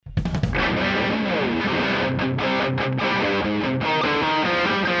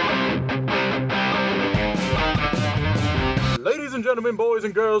Ladies and gentlemen, boys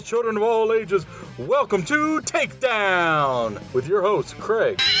and girls, children of all ages, welcome to Takedown with your host,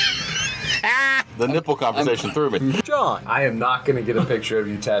 Craig. The nipple conversation threw me. John. I am not going to get a picture of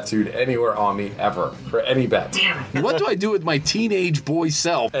you tattooed anywhere on me ever for any bet. What do I do with my teenage boy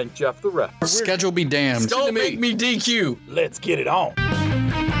self? And Jeff the Ref. Schedule be damned. Don't make me DQ. Let's get it on.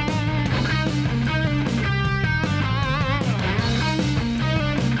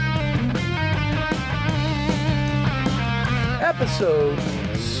 Episode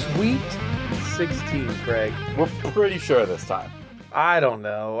Sweet 16, Craig. We're pretty sure this time. I don't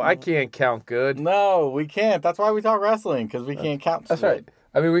know. I can't count good. No, we can't. That's why we talk wrestling, because we can't count. That's right.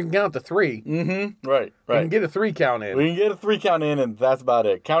 I mean, we can count to 3. Mm-hmm. Right. We can get a 3 count in. We can get a 3 count in, and that's about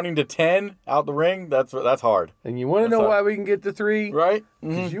it. Counting to 10 out the ring, that's hard. And you want to know why we can get to 3? Right?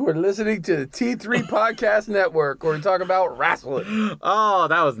 Because you were listening to the T3 Podcast Network, where we talk about wrestling. Oh,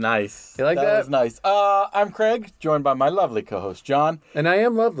 that was nice. You like that? That was nice. I'm Craig, joined by my lovely co-host, John. And I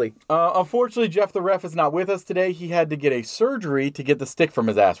am lovely. Unfortunately, Jeff the Ref is not with us today. He had to get a surgery to get the stick from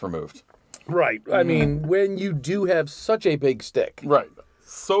his ass removed. Right. I mean, when you do have such a big stick. Right.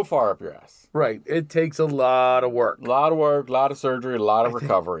 So far up your ass. Right. It takes a lot of work. A lot of work, a lot of surgery, a lot of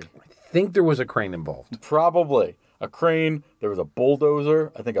recovery. I think there was a crane involved. Probably. A crane. There was a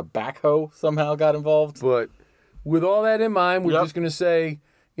bulldozer. I think a backhoe somehow got involved. But with all that in mind, we're just going to say,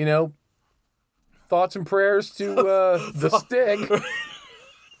 thoughts and prayers to the stick.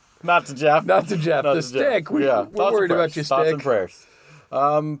 Not to Jeff. Not to Jeff. The stick. We're worried about your stick. Thoughts and prayers.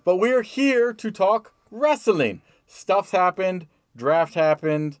 But we're here to talk wrestling. Stuff's happened. Draft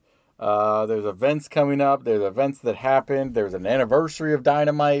happened. There's events coming up. There's events that happened. There's an anniversary of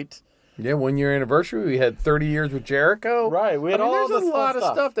Dynamite. Yeah, 1-year anniversary. We had 30 years with Jericho. Right. We had all there's a lot of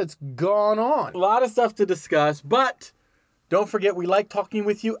stuff that's gone on. A lot of stuff to discuss. But don't forget, we like talking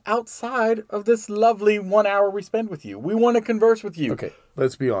with you outside of this lovely 1 hour we spend with you. We want to converse with you. Okay,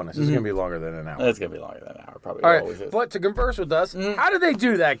 let's be honest. It's going to be longer than an hour. It's going to be longer than an hour. Probably all right, always is. But to converse with us, how do they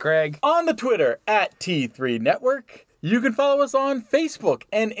do that, Craig? On the Twitter, at T3 Network. You can follow us on Facebook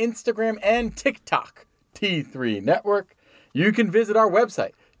and Instagram and TikTok, T3 Network. You can visit our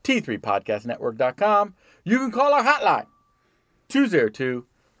website, T3podcastnetwork.com. You can call our hotline,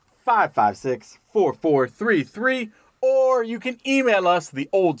 202-556-4433. Or you can email us the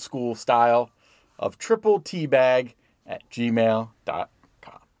old school style of tripletbag@gmail.com.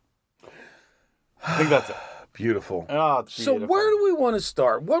 I think that's it. Beautiful. Oh, it's so beautiful. where do we want to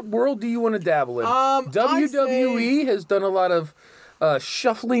start? What world do you want to dabble in? WWE has done a lot of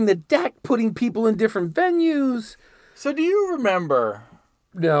shuffling the deck, putting people in different venues. So do you remember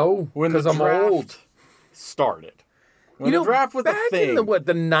No, when the because I'm draft old. started? When the draft was back a thing. in the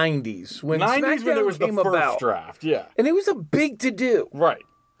 90s when 90s SmackDown when there was the came first about, draft, yeah. and it was a big to-do. Right.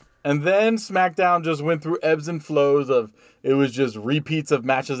 And then SmackDown just went through ebbs and flows of, it was just repeats of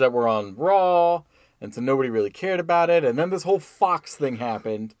matches that were on Raw, and so nobody really cared about it. And then this whole Fox thing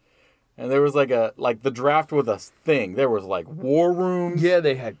happened, and there was like the draft with a thing. There was like war rooms. Yeah,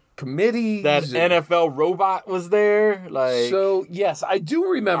 they had committees. That NFL robot was there. So, yes, I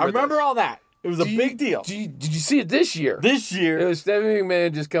do remember I remember all that. It was a big deal. Did you see it this year? This year. It was Stephanie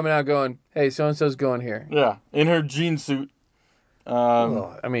McMahon just coming out going, hey, so-and-so's going here. Yeah, in her jean suit.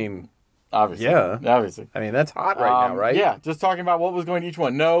 I mean, obviously. Yeah. Obviously. I mean, that's hot right now, right? Yeah, just talking about what was going to each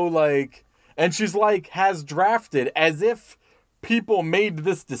one. No, and she's has drafted as if people made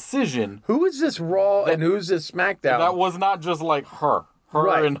this decision. Who is this Raw and who's this SmackDown? That was not just her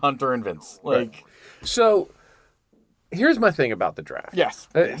Right. and Hunter and Vince. So, here's my thing about the draft. Yes.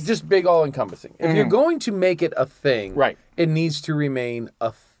 Just big all-encompassing. If you're going to make it a thing, Right. it needs to remain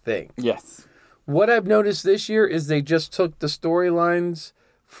a thing. Yes. What I've noticed this year is they just took the storylines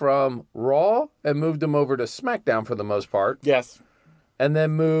from Raw and moved them over to SmackDown for the most part. Yes. And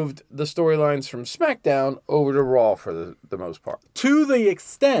then moved the storylines from SmackDown over to Raw for the most part. To the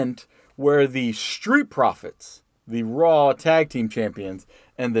extent where the Street Profits, the Raw Tag Team Champions,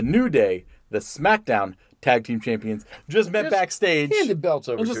 and the New Day, the SmackDown Tag Team Champions, just met backstage. Handed belts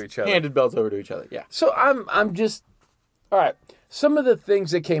over to each other. Handed belts over to each other, yeah. So I'm just... All right. Some of the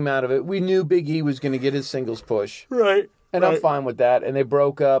things that came out of it, we knew Big E was going to get his singles push. Right. And I'm fine with that. And they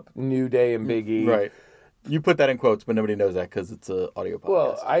broke up New Day and Big E. Right. You put that in quotes, but nobody knows that because it's an audio podcast.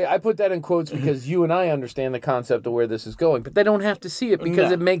 Well, I put that in quotes because you and I understand the concept of where this is going, but they don't have to see it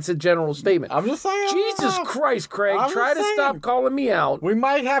because it makes a general statement. I'm just saying. Jesus Christ, Craig, try to stop calling me out. We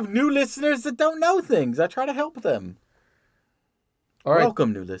might have new listeners that don't know things. I try to help them. All right.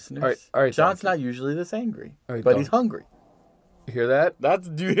 Welcome, new listeners. All right, John's not usually this angry, right, but Don. he's hungry. You hear that?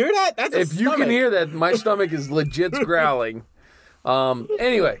 Do you hear that? That's a if you can hear that, my stomach is legit growling.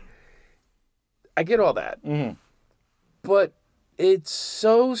 Anyway, I get all that. Mm-hmm. But it's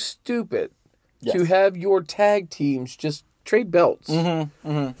so stupid to have your tag teams just trade belts. Mm-hmm.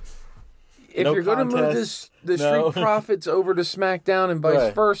 Mm-hmm. If No you're going to move the Street Profits over to SmackDown and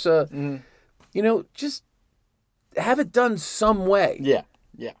vice versa, just have it done some way. Yeah.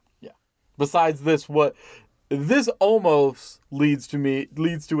 Besides this, this almost leads to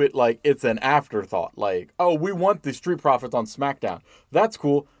it like it's an afterthought. Like, oh, we want the Street Profits on SmackDown. That's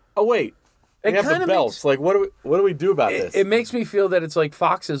cool. Oh wait, they have the belts. Like, what do we do about this? It makes me feel that it's like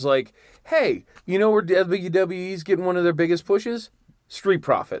Fox is like, hey, you know where WWE's getting one of their biggest pushes? Street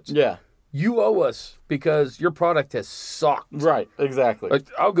Profits. Yeah. You owe us because your product has sucked. Right. Exactly. Like,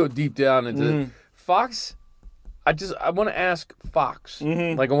 I'll go deep down into Fox. I want to ask Fox.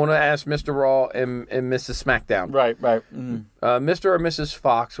 Mm-hmm. Like, I want to ask Mr. Raw and Mrs. SmackDown. Right. Mm-hmm. Mr. or Mrs.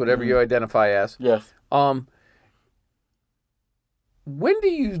 Fox, whatever you identify as. Yes. When do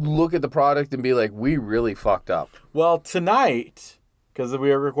you look at the product and be like, we really fucked up? Well, tonight, because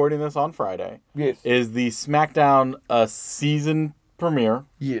we are recording this on Friday, is the SmackDown season premiere.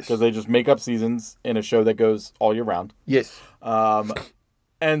 Yes. Because they just make up seasons in a show that goes all year round. Yes.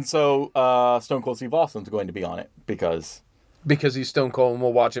 And so Stone Cold Steve Austin's going to be on it because he's Stone Cold and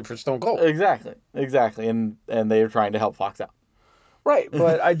we'll watch it for Stone Cold. Exactly. And they are trying to help Fox out. Right,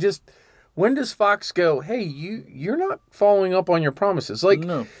 but when does Fox go, hey, you're not following up on your promises? Like,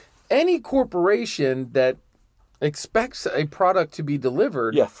 any corporation that expects a product to be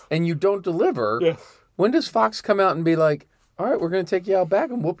delivered and you don't deliver, when does Fox come out and be like, all right, we're going to take you out back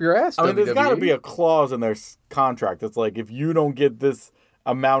and whoop your ass, I mean, WWE? there's got to be a clause in their contract that's like, if you don't get this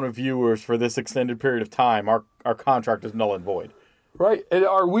amount of viewers for this extended period of time, our contract is null and void. Right. And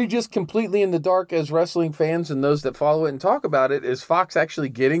are we just completely in the dark as wrestling fans and those that follow it and talk about it? Is Fox actually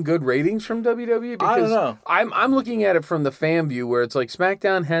getting good ratings from WWE? Because I don't know. I'm looking at it from the fan view where it's like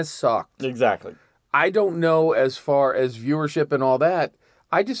SmackDown has sucked. Exactly. I don't know as far as viewership and all that.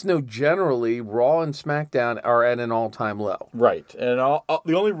 I just know generally Raw and SmackDown are at an all-time low. Right. And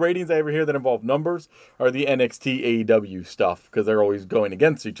the only ratings I ever hear that involve numbers are the NXT AEW stuff because they're always going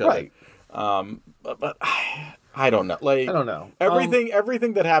against each other. Right. But I don't know. Like, I don't know.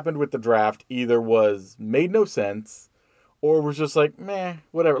 Everything that happened with the draft either made no sense or was just like, meh,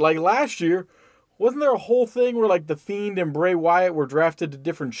 whatever. Like last year, wasn't there a whole thing where like The Fiend and Bray Wyatt were drafted to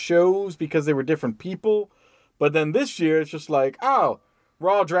different shows because they were different people? But then this year, it's just like, oh,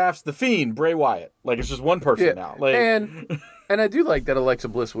 Raw drafts The Fiend, Bray Wyatt. Like, it's just one person now. Like, and I do like that Alexa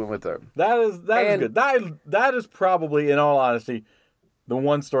Bliss went with her. That is good. That is probably, in all honesty, the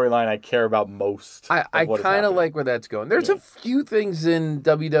one storyline I care about most. I kind of like where that's going. There's a few things in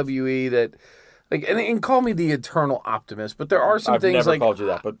WWE that, like, and call me the eternal optimist, but there are some things I've never like called you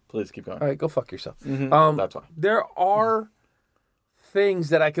that, but please keep going. All right, go fuck yourself. Mm-hmm. That's fine. There are things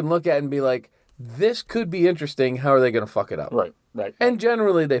that I can look at and be like, this could be interesting. How are they going to fuck it up? Right. And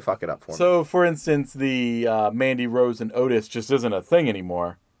generally, they fuck it up for me. So, for instance, the Mandy Rose and Otis just isn't a thing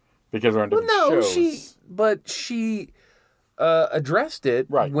anymore because we're on different shows. She addressed it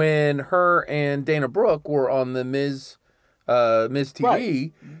when her and Dana Brooke were on the Miz TV,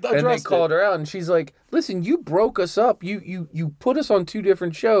 right. And they called her out, and she's like, "Listen, you broke us up. You put us on two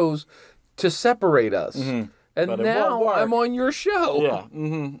different shows to separate us." Mm-hmm. And but now I'm on your show. Yeah.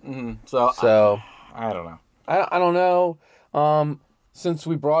 Mm-hmm, mm-hmm. So I don't know. I don't know. Since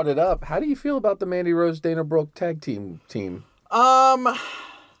we brought it up, how do you feel about the Mandy Rose Dana Brooke tag team? I'm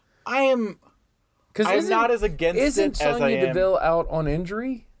not as against it as I am. Isn't Sonya Deville out on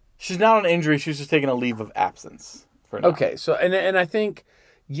injury? She's not on injury. She's just taking a leave of absence for now. Okay, so and I think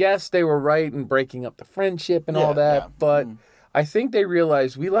yes, they were right in breaking up the friendship and all that, but I think they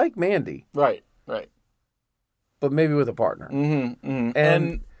realized we like Mandy. Right. But maybe with a partner. Mm-hmm, mm-hmm.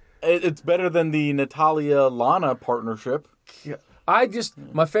 And it's better than the Natalya-Lana partnership. Yeah.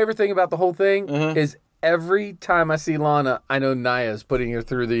 My favorite thing about the whole thing is every time I see Lana, I know Naya's putting her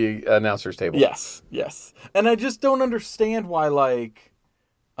through the announcer's table. Yes. And I just don't understand why, like,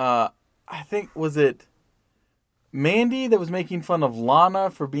 I think, was it Mandy that was making fun of Lana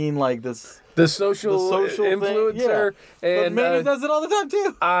for being like this... The social influencer. Yeah. And but Mandy does it all the time,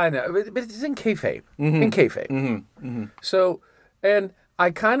 too. I know, but it's in kayfabe. Mm-hmm. In kayfabe. Mm-hmm. Mm-hmm. So, and... I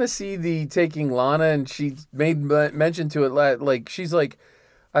kind of see the taking Lana, and she made mention to it. Like she's like,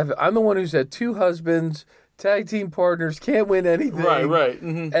 I'm the one who's had two husbands, tag team partners, can't win anything. Right.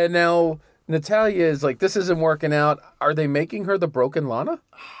 Mm-hmm. And now Natalya is like, this isn't working out. Are they making her the broken Lana?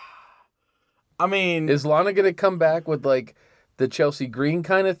 I mean, is Lana going to come back with like the Chelsea Green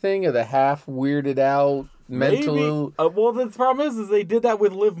kind of thing, or the half weirded out mental. Well, the problem is they did that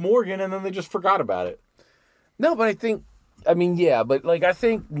with Liv Morgan, and then they just forgot about it. No, but I think, but like I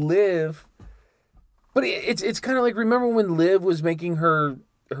think Liv. But it's kind of like, remember when Liv was making her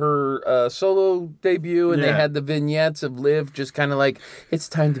solo debut, and they had the vignettes of Liv just kind of like, it's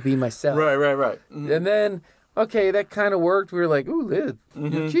time to be myself. Right. Mm-hmm. And then, okay, that kind of worked. We were like, ooh, Liv,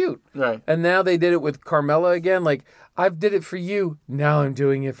 you're cute. Right. And now they did it with Carmella again. Like, I've did it for you. Now I'm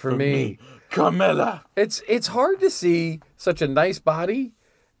doing it for me. Carmella. It's hard to see such a nice body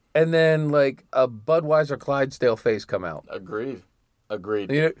and then like a Budweiser Clydesdale face come out. Agreed. You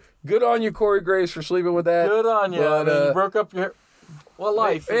know, good on you, Corey Graves, for sleeping with that. Good on you. But, you broke up your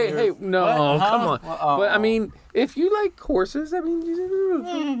life. Hey, no, What? come on. Uh-oh. But I mean, if you like horses, I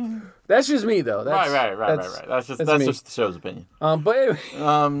mean, that's just me though. That's, right. That's just the show's opinion. But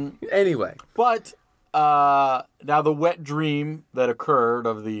anyway. But now the wet dream that occurred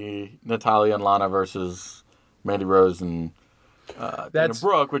of the Natalya and Lana versus Mandy Rose and Dana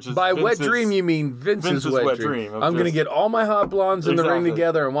Brooke, which is by Vince's, wet dream you mean Vince's wet dream. I'm going to get all my hot blondes in the ring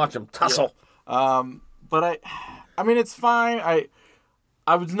together and watch them tussle. Yeah. But I mean, it's fine.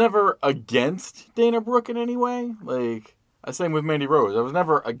 I was never against Dana Brooke in any way. Like, same with Mandy Rose. I was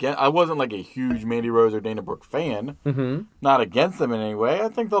never against. I wasn't like a huge Mandy Rose or Dana Brooke fan. Mm-hmm. Not against them in any way. I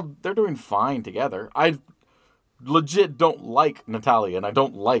think they're doing fine together. I legit don't like Natalya and I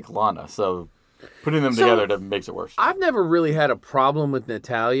don't like Lana, so putting them together makes it worse. I've never really had a problem with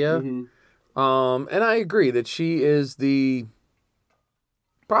Natalya. Mm-hmm. And I agree that she is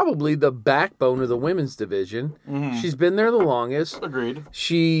probably the backbone of the women's division. Mm-hmm. She's been there the longest. Agreed.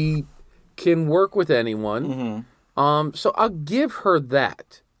 She can work with anyone. Mm-hmm. So I'll give her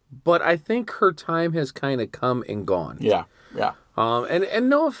that. But I think her time has kind of come and gone. Yeah. And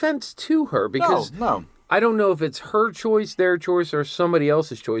no offense to her, because no. I don't know if it's her choice, their choice, or somebody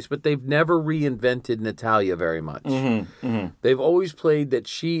else's choice, but they've never reinvented Natalya very much. Mm-hmm. Mm-hmm. They've always played that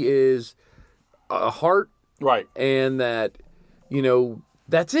she is a heart. Right. And that,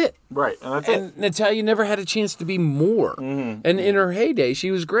 that's it. Right. And Natalya never had a chance to be more. Mm-hmm. And in her heyday, she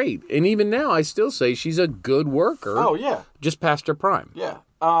was great. And even now, I still say she's a good worker. Oh, yeah. Just past her prime. Yeah.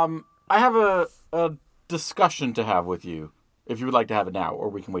 I have a discussion to have with you, if you would like to have it now, or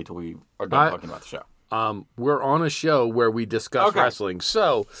we can wait till we are done talking about the show. We're on a show where we discuss wrestling.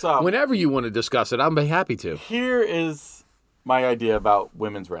 So whenever you want to discuss it, I'll be happy to. Here is my idea about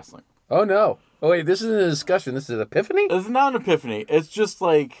women's wrestling. Oh, no. Oh, wait, this isn't a discussion. This is an epiphany? It's not an epiphany. It's just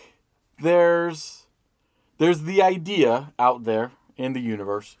like there's the idea out there in the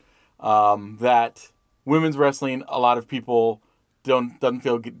universe that women's wrestling, a lot of people doesn't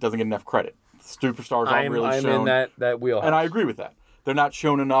get enough credit. Superstars aren't really shown. I'm in that wheelhouse. And I agree with that. They're not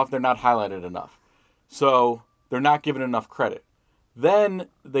shown enough. They're not highlighted enough. So they're not given enough credit. Then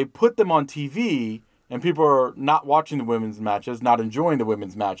they put them on TV, and people are not watching the women's matches, not enjoying the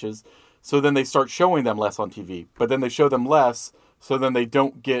women's matches. So then they start showing them less on TV. But then they show them less, so then they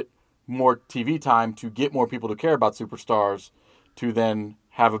don't get more TV time to get more people to care about superstars, to then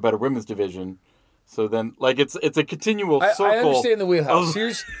have a better women's division. So then, like, it's a continual circle. I understand the wheelhouse.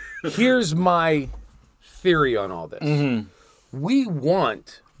 Here's my theory on all this. Mm-hmm. We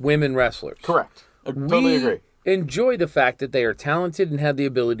want women wrestlers. Correct. I totally agree. Enjoy the fact that they are talented and have the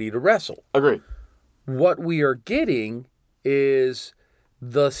ability to wrestle. Agreed. What we are getting is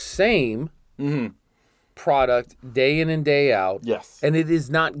the same product day in and day out. Yes. And it is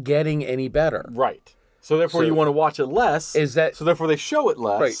not getting any better. Right. So therefore you want to watch it less. So therefore they show it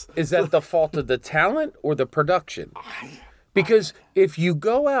less. Right. Is that the fault of the talent or the production? Because if you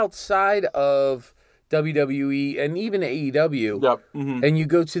go outside of WWE and even AEW and you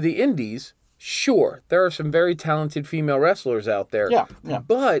go to the indies, sure, there are some very talented female wrestlers out there. Yeah.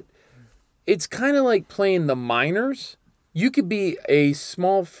 But it's kind of like playing the minors. You could be a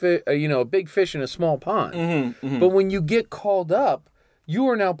small a big fish in a small pond. Mm-hmm, mm-hmm. But when you get called up, you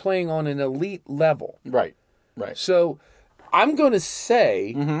are now playing on an elite level. Right. So I'm going to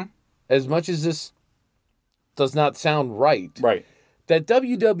say, as much as this does not sound right, that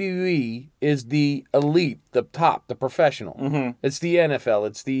WWE is the elite, the top, the professional. Mm-hmm. It's the NFL,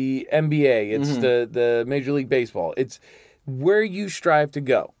 it's the NBA, it's the Major League Baseball. It's where you strive to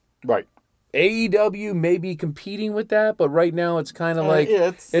go. Right. AEW may be competing with that, but right now it's kind of like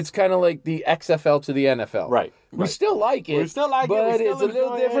it's kind of like the XFL to the NFL. Right. We still like it. But it's a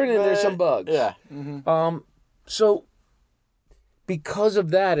little different and there's some bugs. Yeah. Mm-hmm. So because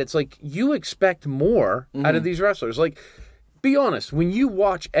of that, it's like you expect more out of these wrestlers. Like, be honest, when you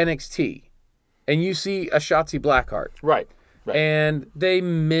watch NXT and you see a Shotzi Blackheart, right, Right. And they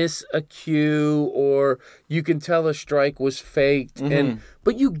miss a cue, or you can tell a strike was faked.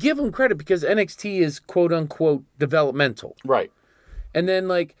 But you give them credit because NXT is quote unquote developmental. Right. And then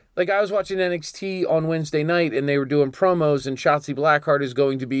like I was watching NXT on Wednesday night, and they were doing promos, and Shotzi Blackheart is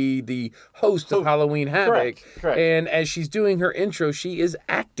going to be the host of Halloween Havoc. Correct. And as she's doing her intro, she is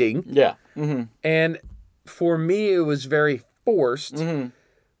acting. Yeah. And for me, it was very forced.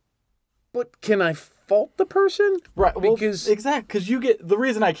 But can I fault the person? Right. Well, Because exactly. Because you get the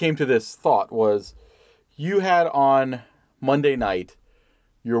reason I came to this thought was you had on Monday night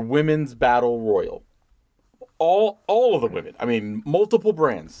your women's battle royal. All of the women. I mean, multiple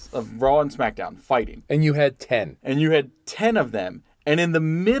brands of Raw and SmackDown fighting. And you had 10. And you had 10 of them. And in the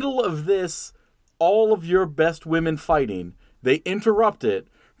middle of this, all of your best women fighting, they interrupt it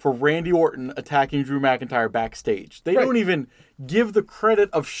for Randy Orton attacking Drew McIntyre backstage. They don't even give the credit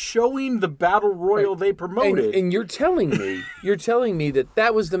of showing the battle royal they promoted. And you're telling me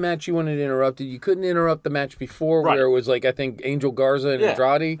that was the match you wanted interrupted. You couldn't interrupt the match before where it was like, I think, Angel Garza and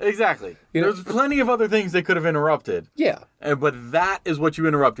Andrade. Exactly. There's plenty of other things they could have interrupted. Yeah. But that is what you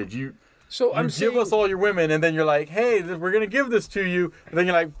interrupted. You give us all your women, and then you're like, hey, we're going to give this to you. And then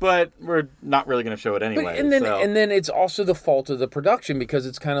you're like, but we're not really going to show it anyway. And then it's also the fault of the production, because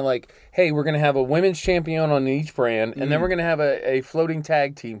it's kind of like, hey, we're going to have a women's champion on each brand, and then we're going to have a floating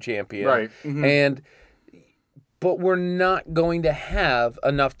tag team champion. Right. But we're not going to have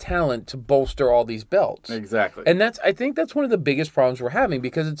enough talent to bolster all these belts. Exactly. And I think that's one of the biggest problems we're having,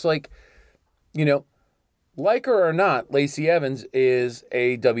 because it's like, like her or not, Lacey Evans is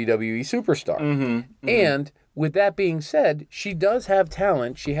a WWE superstar. And with that being said, she does have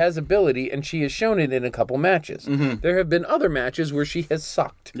talent, she has ability, and she has shown it in a couple matches. There have been other matches where she has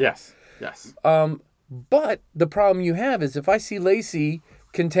sucked. Yes. But the problem you have is if I see Lacey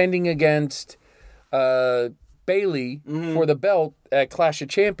contending against Bayley for the belt at Clash of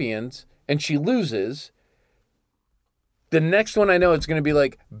Champions, and she loses, the next one I know it's going to be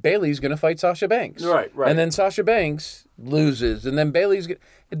like, Bayley's going to fight Sasha Banks. Right. And then Sasha Banks loses, and then Bayley's going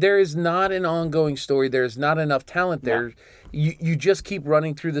to... There is not an ongoing story. There's not enough talent there. You just keep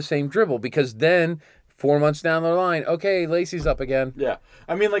running through the same dribble, because then 4 months down the line, okay, Lacey's up again. Yeah.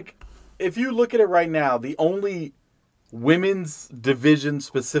 I mean, like, if you look at it right now, the only women's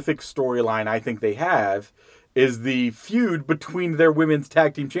division-specific storyline I think they have is the feud between their women's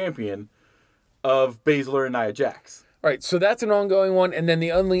tag team champion of Baszler and Nia Jax. All right, so that's an ongoing one, and then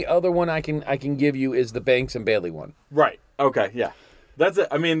the only other one I can give you is the Banks and Bayley one. Right. Okay. Yeah. That's it.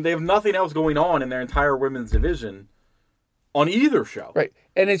 I mean, they have nothing else going on in their entire women's division on either show. Right,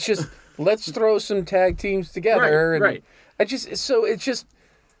 and it's just let's throw some tag teams together. Right. It's just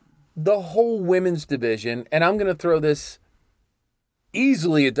the whole women's division, and I'm going to throw this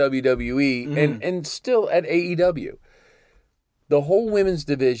easily at WWE and still at AEW. The whole women's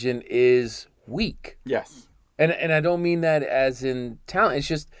division is weak. Yes. And I don't mean that as in talent. It's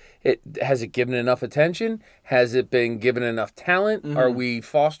just, has it given enough attention? Has it been given enough talent? Are we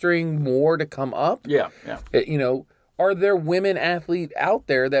fostering more to come up? Yeah. Are there women athletes out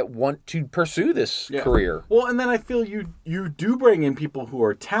there that want to pursue this career? Well, and then I feel you do bring in people who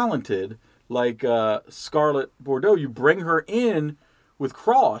are talented, like Scarlett Bordeaux. You bring her in with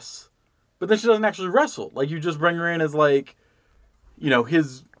Cross, but then she doesn't actually wrestle. Like, you just bring her in as, like,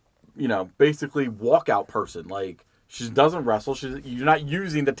 his... basically walkout person. Like, she doesn't wrestle. You're not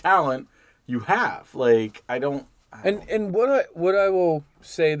using the talent you have. Like, I don't. And what I will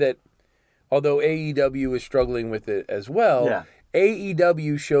say that, although AEW is struggling with it as well,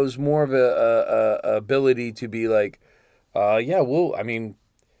 AEW shows more of a ability to be like,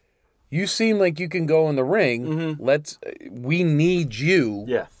 you seem like you can go in the ring. We need you.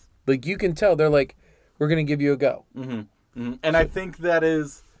 Yes. Like, you can tell they're like, we're going to give you a go. And I think that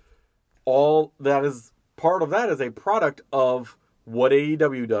is part of that is a product of what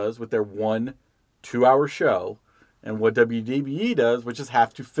AEW does with their 1 2-hour show, and what WWE does, which is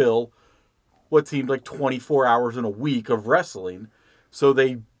have to fill what seemed like 24 hours in a week of wrestling. So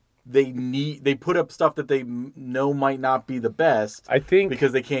they put up stuff that they know might not be the best. I think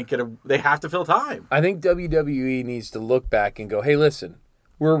because they can't they have to fill time. I think WWE needs to look back and go, hey, listen,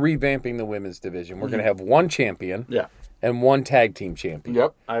 we're revamping the women's division. We're going to have one champion. Yeah. And one tag team champion.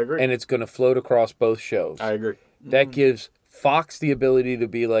 Yep, I agree. And it's going to float across both shows. I agree. That gives Fox the ability to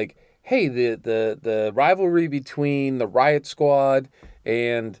be like, hey, the rivalry between the Riot Squad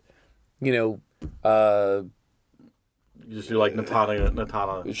and, you just do like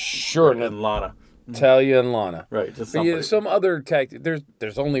Natana, sure, and Lana. Talia and Lana. Right, just But somebody. some other tag.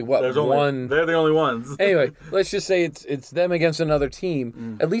 There's only what? There's one. only, they're the only ones. Anyway, let's just say it's them against another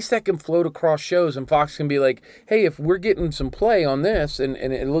team. At least that can float across shows, and Fox can be like, hey, if we're getting some play on this and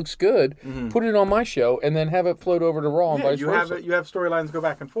it looks good, put it on my show, and then have it float over to Raw and vice versa. You have storylines go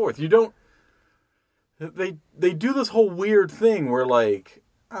back and forth. You don't... They do this whole weird thing where, like,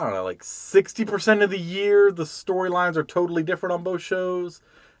 I don't know, like 60% of the year, the storylines are totally different on both shows.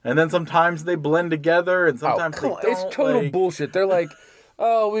 And then sometimes they blend together, and sometimes they don't. It's total bullshit. They're like,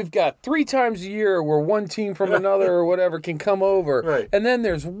 oh, we've got 3 times a year where one team from another or whatever can come over. Right. And then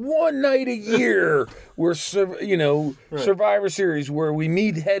there's one night a year where, Survivor Series where we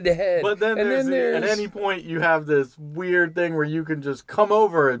meet head to head. But then, at any point, you have this weird thing where you can just come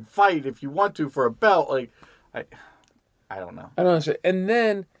over and fight if you want to for a belt. Like, I don't know. I don't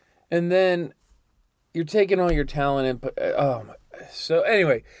understand. And then you're taking all your talent and so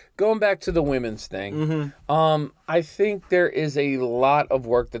anyway, going back to the women's thing, I think there is a lot of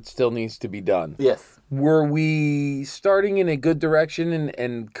work that still needs to be done. Yes. Were we starting in a good direction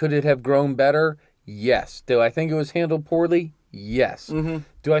and could it have grown better? Yes. Do I think it was handled poorly? Yes.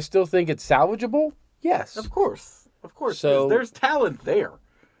 Do I still think it's salvageable? Yes. Of course. So there's talent there.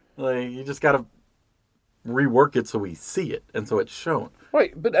 Like, you just got to rework it so we see it and so it's shown.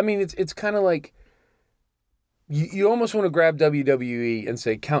 Right. But I mean, it's kind of like, you almost want to grab WWE and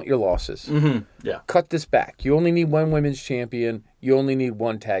say, count your losses. Yeah. Cut this back. You only need one women's champion. You only need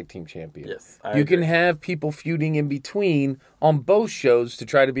one tag team champion. Yes, you can have people feuding in between on both shows to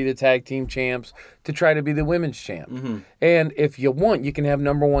try to be the tag team champs, to try to be the women's champ. And if you want, you can have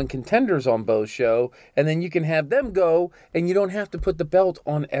number 1 contenders on both show, and then you can have them go, and you don't have to put the belt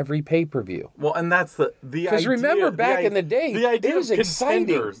on every pay-per-view. Well, and that's the idea. Because remember, back in the day, it was exciting.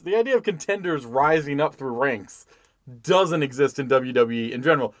 The idea of contenders rising up through ranks doesn't exist in WWE in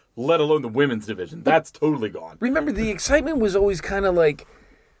general, let alone the women's division. That's totally gone. Remember, the excitement was always kind of like,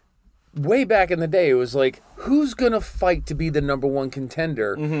 way back in the day, it was like, who's going to fight to be the number 1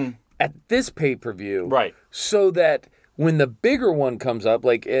 contender at this pay-per-view? Right. So that when the bigger one comes up,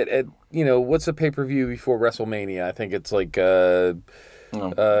 like, what's the pay-per-view before WrestleMania? I think it's like...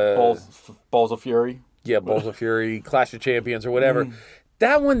 Balls of Fury? Yeah, Balls of Fury, Clash of Champions, or whatever.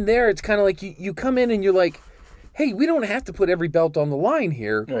 That one there, it's kind of like, you come in and you're like, hey, we don't have to put every belt on the line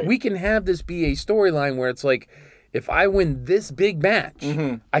here. Right. We can have this be a storyline where it's like, if I win this big match,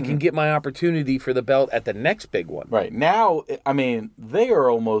 I can get my opportunity for the belt at the next big one. Right. Now, I mean, they are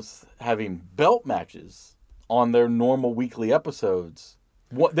almost having belt matches on their normal weekly episodes.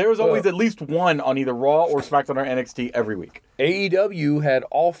 There's always at least one on either Raw or SmackDown or NXT every week. AEW had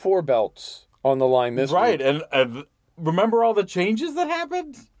all 4 belts on the line this week. Right. And remember all the changes that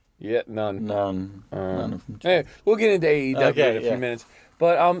happened? Yeah, none. None of them. Hey, we'll get into AEW in a few minutes.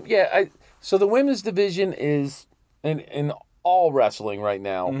 But, so the women's division is, in all wrestling right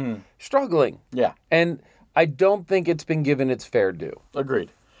now, struggling. Yeah. And I don't think it's been given its fair due. Agreed.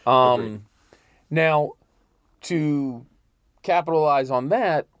 Now, to capitalize on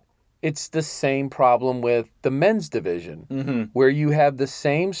that, it's the same problem with the men's division, where you have the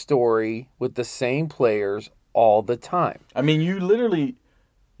same story with the same players all the time. I mean,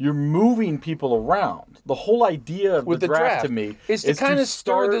 you're moving people around. The whole idea of the draft to me is to kind of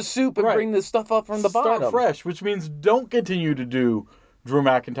stir the soup and bring the stuff up from the bottom. Start fresh, which means don't continue to do Drew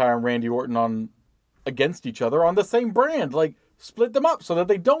McIntyre and Randy Orton against each other on the same brand. Like, split them up so that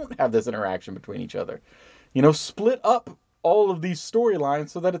they don't have this interaction between each other. Split up all of these storylines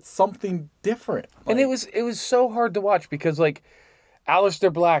so that it's something different. And it was so hard to watch because, like,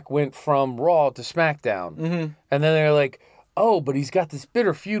 Aleister Black went from Raw to SmackDown. And then they're like, oh, but he's got this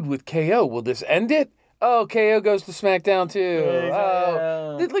bitter feud with KO. Will this end it? Oh, KO goes to SmackDown too.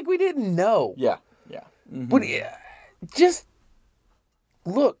 Like, we didn't know. Yeah. But just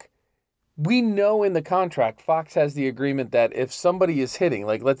look, we know in the contract, Fox has the agreement that if somebody is hitting,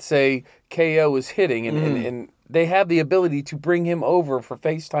 like let's say KO is hitting and they have the ability to bring him over for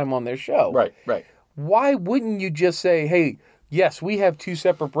FaceTime on their show. Right. Why wouldn't you just say, hey, yes, we have 2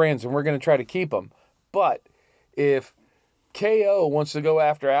 separate brands and we're going to try to keep them. But if KO wants to go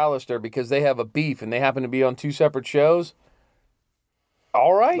after Aleister because they have a beef and they happen to be on 2 separate shows,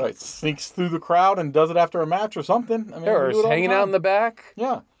 all right. Right. Sneaks through the crowd and does it after a match or something. I mean, or is hanging out in the back.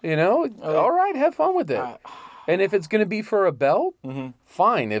 Yeah. All right, have fun with it. And if it's going to be for a belt,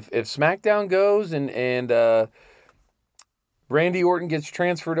 fine. If SmackDown goes and Randy Orton gets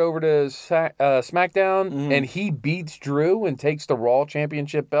transferred over to SmackDown and he beats Drew and takes the Raw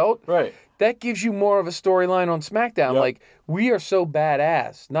Championship belt, right? that gives you more of a storyline on SmackDown. Yep. Like, we are so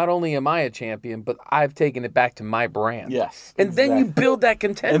badass. Not only am I a champion, but I've taken it back to my brand. Yes. And then you build that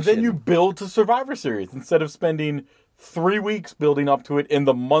contention. And then you build to Survivor Series instead of spending 3 weeks building up to it in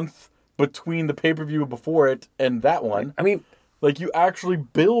the month between the pay-per-view before it and that one. I mean, like, you actually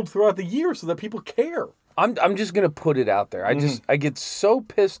build throughout the year so that people care. I'm just going to put it out there. I get so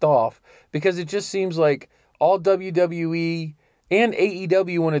pissed off because it just seems like all WWE and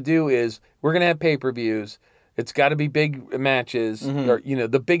AEW want to do is we're going to have pay-per-views. It's got to be big matches, or,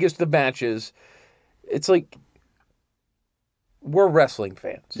 the biggest of matches. It's like, we're wrestling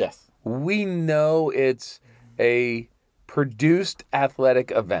fans. Yes. We know it's a produced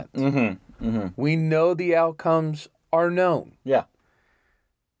athletic event. We know the outcomes are known. Yeah.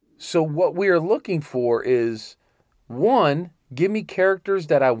 So what we are looking for is, one, give me characters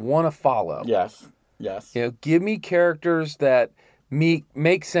that I want to follow. Yes. Give me characters that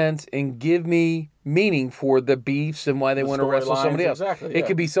make sense and give me meaning for the beefs and why they want to wrestle somebody else. Exactly, It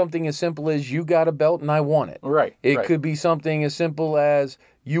could be something as simple as you got a belt and I want it. Right. It could be something as simple as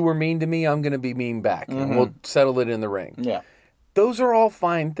you were mean to me, I'm going to be mean back, and we'll settle it in the ring. Yeah. Those are all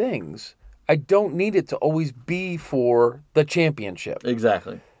fine things. I don't need it to always be for the championship.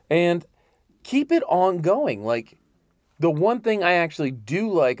 Exactly. And keep it ongoing. Like, the one thing I actually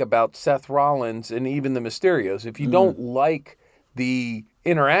do like about Seth Rollins and even the Mysterios, if you don't like the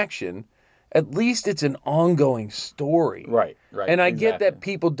interaction, at least it's an ongoing story. Right. And I get that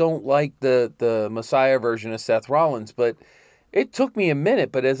people don't like the Messiah version of Seth Rollins, but it took me a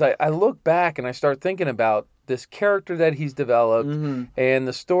minute. But as I look back and I start thinking about this character that he's developed and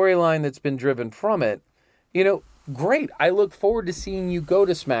the storyline that's been driven from it, great. I look forward to seeing you go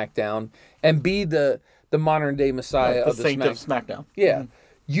to SmackDown and be the modern day Messiah of the Saint of SmackDown. Yeah.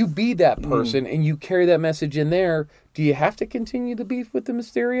 You be that person and you carry that message in there. Do you have to continue the beef with the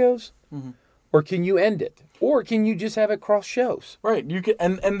Mysterios? Or can you end it? Or can you just have it cross shows? Right. You can,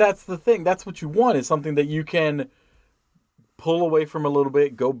 and that's the thing. That's what you want, is something that you can pull away from a little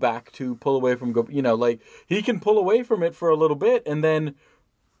bit, go back to, pull away from, like, he can pull away from it for a little bit and then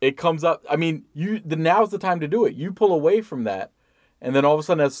it comes up. I mean, now's the time to do it. You pull away from that, and then all of a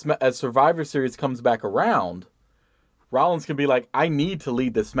sudden, as Survivor Series comes back around, Rollins can be like, I need to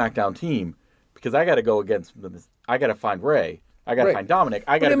lead the SmackDown team because I got to go against them. I got to find Ray. I got to find Dominic.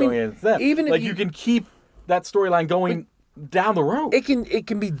 I got to go against them. Even if you can keep that storyline going down the road. It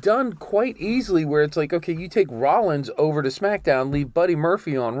can be done quite easily where it's like, okay, you take Rollins over to SmackDown, leave Buddy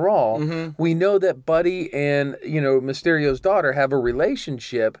Murphy on Raw. We know that Buddy and, Mysterio's daughter have a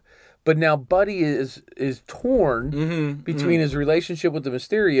relationship, but now Buddy is torn between his relationship with the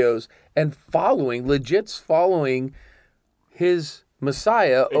Mysterios and following his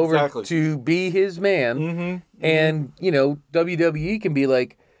Messiah over to be his man. And, WWE can be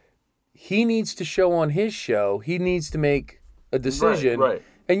like, he needs to show on his show. He needs to make a decision. Right.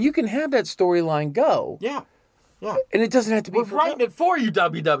 And you can have that storyline go. Yeah. And it doesn't have to be... We're writing it for you,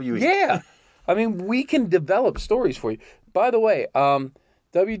 WWE. Yeah. I mean, we can develop stories for you. By the way,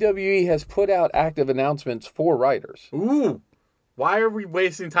 WWE has put out active announcements for writers. Ooh. Why are we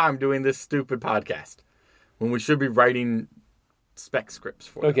wasting time doing this stupid podcast when we should be writing spec scripts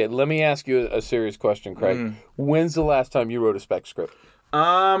for Okay, let me ask you a serious question, Craig. When's the last time you wrote a spec script?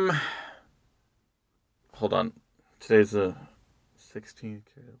 Hold on. Today's the 16th.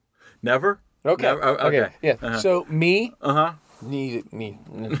 Never? Okay. Never? Okay. Yeah. So me,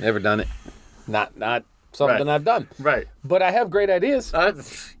 never done it. Not something I've done. Right. But I have great ideas. I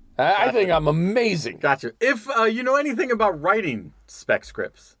think I'm amazing. Gotcha. If you know anything about writing spec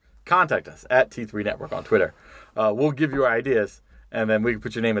scripts, contact us at T3 Network on Twitter. We'll give you our ideas, and then we can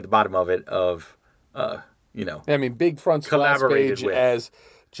put your name at the bottom of it I mean, big front splash page as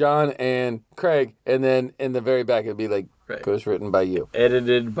John and Craig, and then in the very back it'd be like, goes written by you.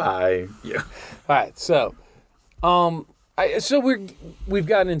 Edited by you. All right, so we've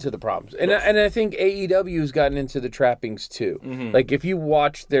gotten into the problems, and I think AEW has gotten into the trappings too. Like, if you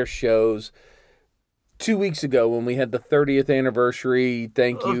watch their shows 2 weeks ago when we had the 30th anniversary,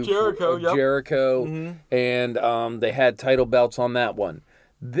 Jericho, and they had title belts on that one.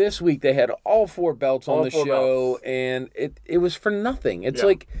 This week they had all 4 belts on the show, and it was for nothing. It's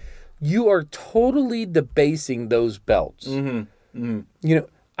like you are totally debasing those belts. I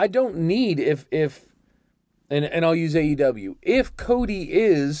don't need and I'll use AEW. If Cody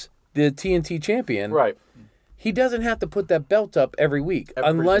is the TNT champion, right, he doesn't have to put that belt up every week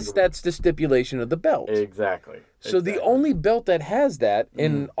unless that's the stipulation of the belt. Exactly. So the only belt that has that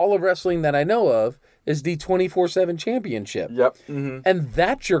in all of wrestling that I know of is the 24/7 championship. Yep. Mm-hmm. And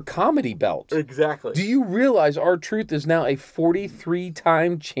that's your comedy belt. Exactly. Do you realize R-Truth is now a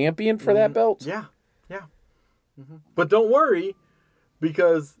 43-time champion for that belt? Yeah. Yeah. Mm-hmm. But don't worry,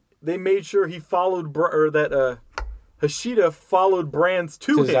 because they made sure he followed, Hashida followed brands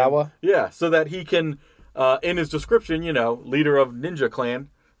to Tozawa? him. Yeah, so that he can, in his description, leader of Ninja Clan,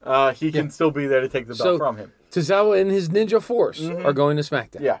 he can still be there to take the belt from him. Tozawa and his Ninja Force are going to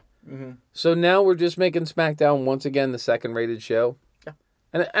SmackDown. Yeah. Mm-hmm. So now we're just making SmackDown once again the second-rated show. Yeah.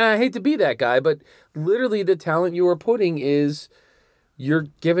 And I hate to be that guy, but literally the talent you are putting is you're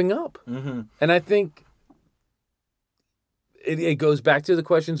giving up. Mm-hmm. And I think it goes back to the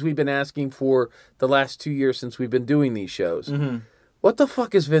questions we've been asking for the last 2 years since we've been doing these shows. Mm-hmm. What the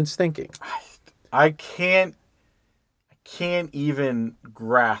fuck is Vince thinking? I can't even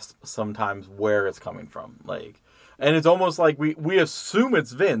grasp sometimes where it's coming from. And it's almost like we assume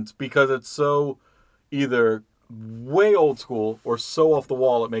it's Vince because it's so either way old school or so off the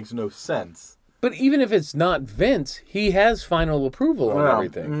wall it makes no sense. But even if it's not Vince, he has final approval on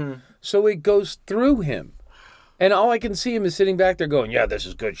everything. Mm-hmm. So it goes through him. And all I can see him is sitting back there going, yeah, this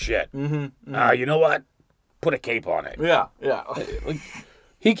is good shit. Mm-hmm. You know what? Put a cape on it. Yeah, yeah.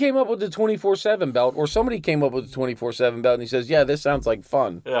 He came up with the 24/7 belt, or somebody came up with the 24/7 belt, and he says, yeah, this sounds like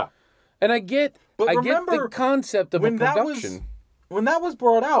fun. Yeah. And I get the concept of a production. When that was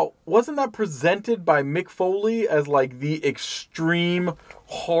brought out, wasn't that presented by Mick Foley as the extreme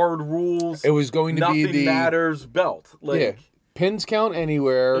hard rules? It was going to be nothing matters belt. Pins count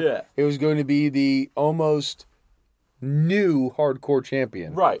anywhere. Yeah. It was going to be the almost new hardcore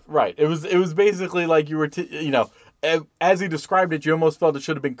champion. Right. It was basically like you were, as he described it, you almost felt it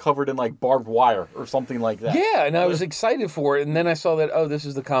should have been covered in barbed wire or something like that. Yeah, and I was excited for it, and then I saw that, this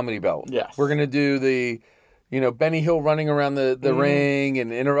is the comedy belt. Yes. We're going to do the, Benny Hill running around the ring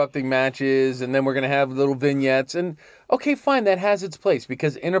and interrupting matches, and then we're going to have little vignettes. And, okay, fine, that has its place,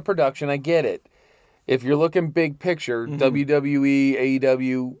 because in a production, I get it. If you're looking big picture, WWE,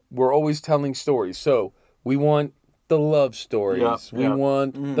 AEW, we're always telling stories. So we want the love stories. We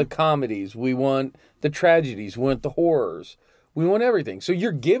want the comedies. We want the tragedies. We want the horrors. We want everything. So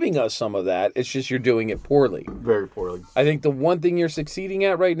you're giving us some of that. It's just you're doing it poorly. Very poorly. I think the one thing you're succeeding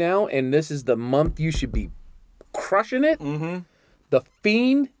at right now, and this is the month you should be crushing it, The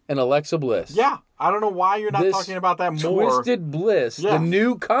Fiend and Alexa Bliss. Yeah. I don't know why you're not talking about that more. Twisted Bliss, the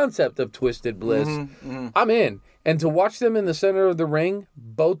new concept of Twisted Bliss. I'm in. And to watch them in the center of the ring,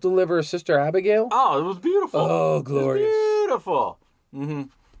 both deliver a Sister Abigail. Oh, it was beautiful. Oh, glorious. It was beautiful. Mm-hmm.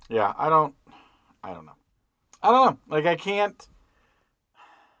 Yeah, I don't know. I can't.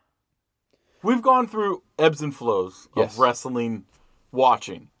 We've gone through ebbs and flows of wrestling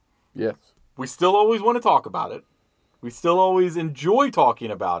watching. Yes. We still always want to talk about it. We still always enjoy talking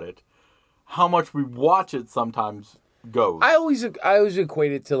about it. How much we watch it sometimes goes. I always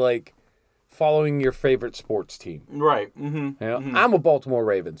equate it to following your favorite sports team. Right. Mm-hmm. I'm a Baltimore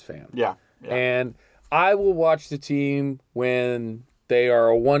Ravens fan. Yeah. And I will watch the team when they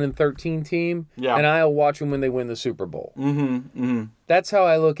are a 1-13 team. Yeah. And I'll watch them when they win the Super Bowl. Mm-hmm. Mm-hmm. That's how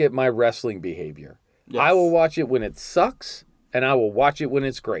I look at my wrestling behavior. Yes. I will watch it when it sucks, and I will watch it when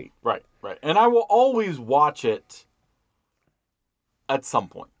it's great. Right. And I will always watch it at some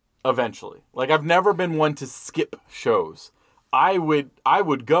point, eventually. I've never been one to skip shows. I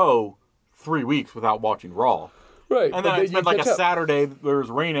would go 3 weeks without watching Raw. Right. And then I'd spend a Saturday, there was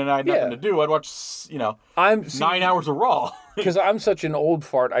raining and I had nothing to do. I'd watch, 9 hours of Raw. Because I'm such an old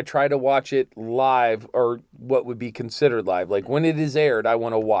fart, I try to watch it live, or what would be considered live. When it is aired, I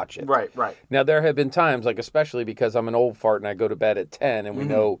want to watch it. Right. Now, there have been times, especially because I'm an old fart and I go to bed at 10, and we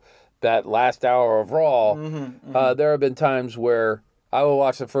know that last hour of Raw, there have been times where I will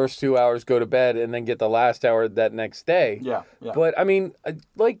watch the first 2 hours, go to bed, and then get the last hour that next day. Yeah. But,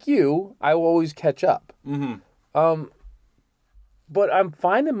 like you, I will always catch up. Mm-hmm. But I'm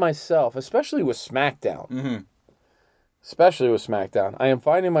finding myself, especially with SmackDown, I am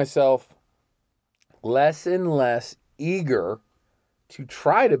finding myself less and less eager to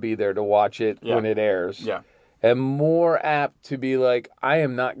try to be there to watch it when it airs. Yeah. And more apt to be I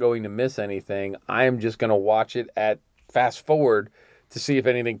am not going to miss anything. I am just going to watch it at fast forward to see if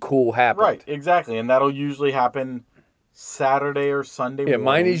anything cool happened. Right, exactly. And that'll usually happen Saturday or Sunday morning.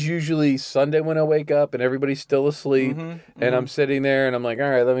 Mine is usually Sunday when I wake up and everybody's still asleep. And I'm sitting there and I'm like, all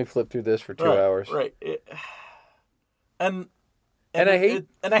right, let me flip through this for 2 hours. Right. And I hate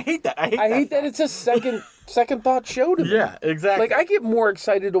that. I hate that it's a second thought show to me. Yeah, exactly. I get more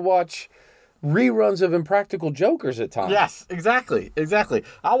excited to watch reruns of Impractical Jokers at times. Yes, exactly.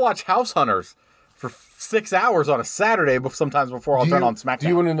 I'll watch House Hunters for 6 hours on a Saturday, sometimes before I'll turn on SmackDown. Do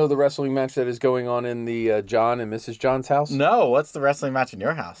you want to know the wrestling match that is going on in the John and Mrs. John's house? No, what's the wrestling match in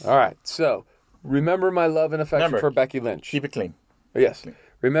your house? All right, so remember my love and affection for Becky Lynch. Keep it clean. Yes.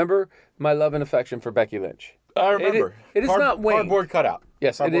 Remember my love and affection for Becky Lynch. I remember. It is not waned. Cardboard cutout.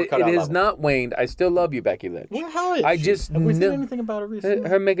 Yes, it is not waned. I still love you, Becky Lynch. Well, how is she? Have we seen anything about her recently?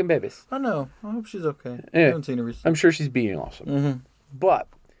 Her making babies. I know. I hope she's okay. Yeah. I haven't seen her recently. I'm sure she's being awesome. But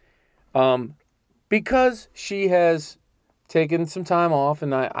because she has taken some time off,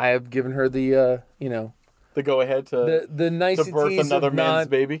 and I have given her the the go ahead to the niceties to birth another of man's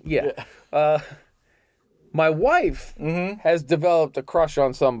baby. Yeah. My wife has developed a crush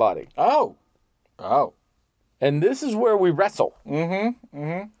on somebody. Oh. And this is where we wrestle.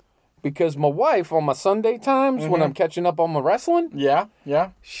 Because my wife, on my Sunday times, when I'm catching up on my wrestling,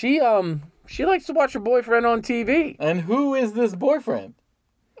 she likes to watch her boyfriend on TV. And who is this boyfriend?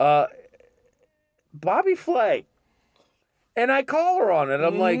 Bobby Flay. And I call her on it.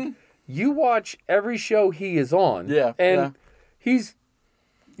 I'm like, you watch every show he is on. Yeah. And he's,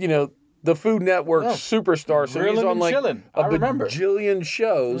 the Food Network superstar. So he's on like a bajillion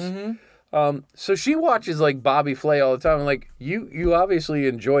shows. So she watches like Bobby Flay all the time. I'm like, you obviously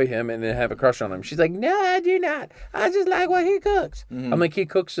enjoy him and then have a crush on him. She's like, no, I do not. I just like what he cooks. I'm like, he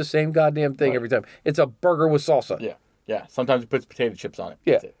cooks the same goddamn thing every time. It's a burger with salsa. Yeah. Sometimes he puts potato chips on it.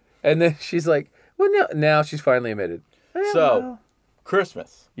 Yeah. That's it. And then she's like, well, no. Now she's finally admitted. So,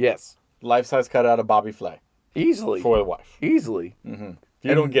 Christmas. Yes. Life-size cutout of Bobby Flay. Easily. For the wife. Easily. If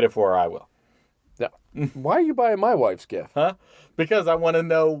you don't get it for her, I will. No. Why are you buying my wife's gift? Huh? Because I want to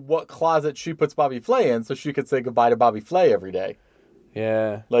know what closet she puts Bobby Flay in so she could say goodbye to Bobby Flay every day.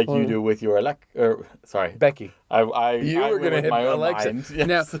 Yeah. Like you do with your Becky. I were going to hit my own Alexa. mind. Yes.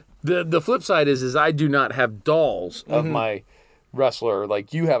 Now, the flip side is I do not have dolls of my wrestler.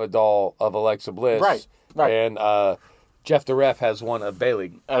 Like you have a doll of Alexa Bliss. Right. And Jeff the Ref has one of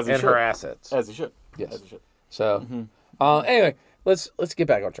Bailey her assets. As he should. Yes. As he should. So, anyway, let's get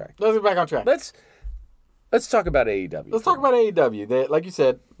back on track. Let's get back on track. Let's talk about AEW. Let's talk about AEW. They, like you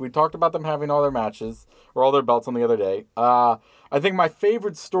said, we talked about them having all their matches or all their belts on the other day. I think my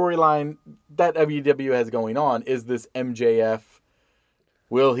favorite storyline that AEW has going on is this MJF.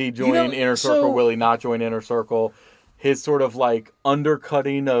 Will he join Inner Circle? Will he not join Inner Circle? His sort of like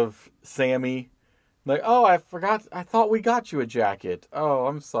undercutting of Sammy. Like, oh, I forgot. I thought we got you a jacket. Oh,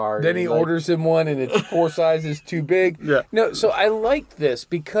 I'm sorry. Then he orders him one and it's 4 sizes too big. Yeah. No, so I like this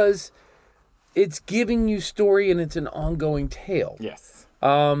because it's giving you story and it's an ongoing tale. Yes.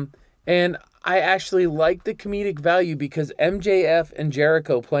 And I actually like the comedic value because MJF and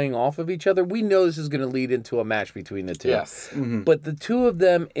Jericho playing off of each other, we know this is going to lead into a match between the two. Yes. But the two of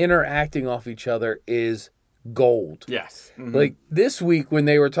them interacting off each other is gold. Yes. Like this week when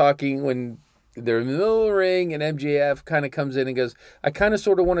they were talking, when they're in the middle of the ring and MJF kind of comes in and goes, I kind of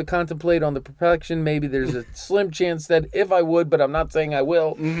sort of want to contemplate on the perfection. Maybe there's a slim chance that if I would, but I'm not saying I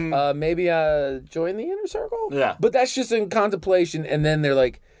will, maybe I join the Inner Circle. Yeah. But that's just in contemplation. And then they're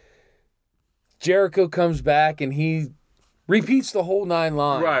like, Jericho comes back and he repeats the whole 9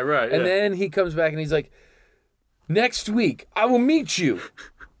 lines. Right. And then he comes back and he's like, next week, I will meet you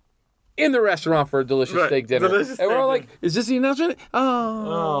in the restaurant for a delicious steak dinner. And we're all like, is this the announcement?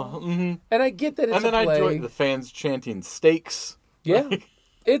 And I get that it's and then a play. I enjoy the fans chanting steaks. Yeah.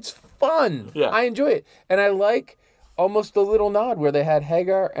 It's fun. Yeah. I enjoy it. And I like almost a little nod where they had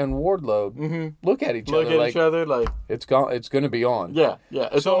Hagar and Wardlow look at each other. Like it's going to be on. Yeah.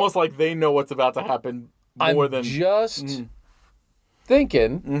 It's almost like they know what's about to happen more than just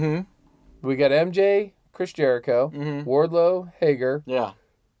thinking. We got MJ, Chris Jericho, Wardlow, Hager. Yeah.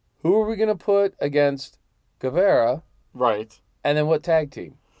 Who are we going to put against Guevara? Right. And then what tag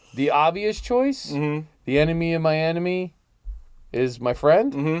team? The obvious choice, the enemy of my enemy is my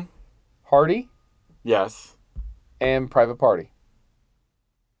friend, Hardy. Yes. And Private Party.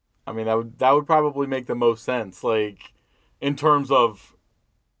 I mean, that would probably make the most sense, like, in terms of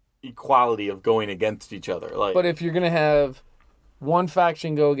equality of going against each other. Like, but if you're going to have one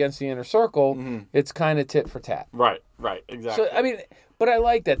faction go against the Inner Circle, it's kind of tit for tat. Right, exactly. So, I mean, but I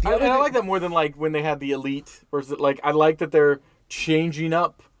like that. I like that more than, like, when they had the Elite versus, like, I like that they're changing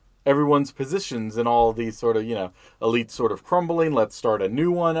up everyone's positions and all these sort of, Elite sort of crumbling. Let's start a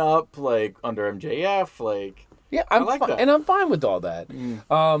new one up, like, under MJF, like... Yeah, I'm fine with all that.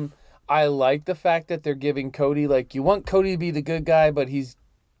 I like the fact that they're giving Cody, like, you want Cody to be the good guy, but he's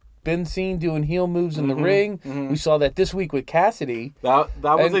been seen doing heel moves in the ring. We saw that this week with Cassidy. That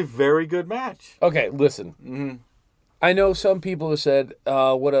was a very good match. Okay, listen. I know some people have said,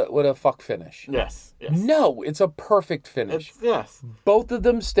 what a fuck finish. Yes. No, it's a perfect finish. Yes. Both of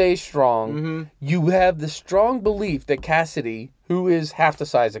them stay strong. Mm-hmm. You have the strong belief that Cassidy, who is half the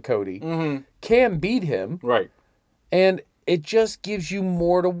size of Cody, can beat him. Right. And it just gives you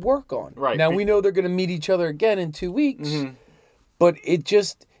more to work on. Right. Now, we know they're going to meet each other again in 2 weeks, but it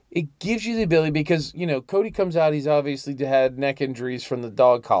gives you the ability because, Cody comes out, he's obviously had neck injuries from the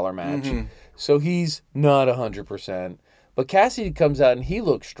dog collar match. So he's not 100%. But Cassidy comes out and he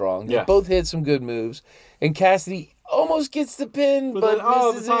looks strong. They both hit some good moves. And Cassidy almost gets the pin, but then,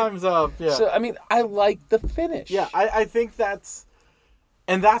 misses the time's up. Yeah. So, I like the finish. Yeah, I think that's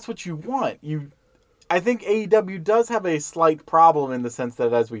what you want. I think AEW does have a slight problem in the sense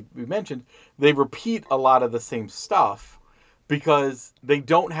that, as we mentioned, they repeat a lot of the same stuff because they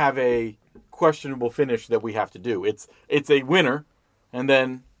don't have a questionable finish that we have to do. It's a winner, and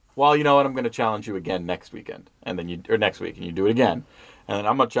then, well, you know what, I'm going to challenge you again next weekend, and then next week, and you do it again, and then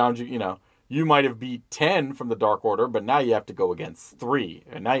I'm going to challenge you. You might have beat 10 from the Dark Order, but now you have to go against 3,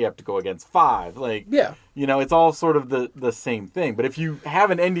 and now you have to go against 5. It's all sort of the same thing. But if you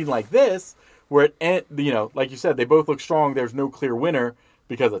have an ending like this, where like you said, they both look strong, there's no clear winner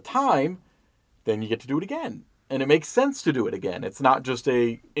because of time, then you get to do it again. And it makes sense to do it again. It's not just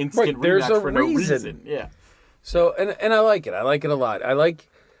a instant rematch for no reason. Yeah. So, and I like it. I like it a lot. I like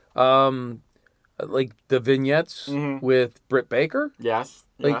the vignettes with Britt Baker. Yes.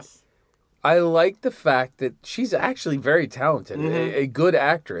 Yes. I like the fact that she's actually very talented, a good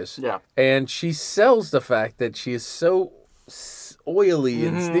actress. Yeah. And she sells the fact that she is so oily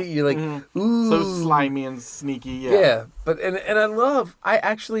and sneaky. You're like, ooh. So slimy and sneaky. Yeah. Yeah. But, and I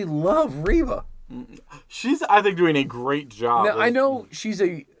actually love Reba. She's, I think, doing a great job. Now, I know she's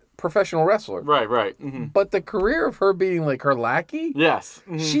a professional wrestler. Right. But the career of her being like her lackey. Yes.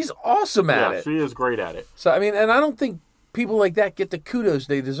 She's awesome at it. She is great at it. So, and I don't think people like that get the kudos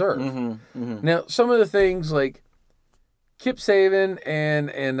they deserve. Now, some of the things like Kip Saban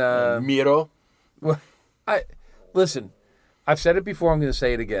and Miro. Well, listen. I've said it before. I'm going to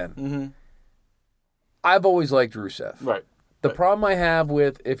say it again. I've always liked Rusev. Right. The problem I have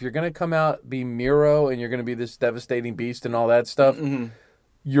with if you're going to come out be Miro and you're going to be this devastating beast and all that stuff,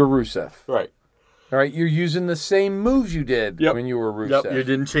 you're Rusev. Right. All right. You're using the same moves you did when you were Rusev. Yep. You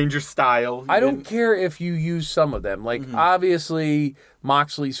didn't change your style. I don't care if you use some of them. Like obviously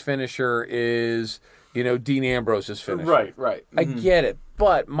Moxley's finisher is, Dean Ambrose's finisher. Right. I get it.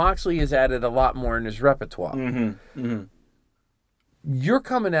 But Moxley has added a lot more in his repertoire. You're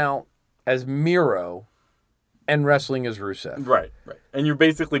coming out as Miro and wrestling as Rusev. Right. And you're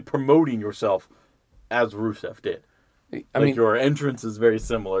basically promoting yourself as Rusev did. I mean, your entrance is very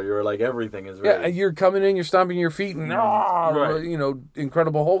similar. You're like, everything is very... Yeah, you're coming in, you're stomping your feet, and,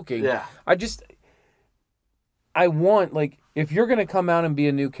 incredible hulking. Yeah. I want, if you're going to come out and be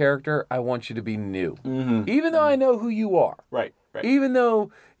a new character, I want you to be new. Even though I know who you are. Right. Even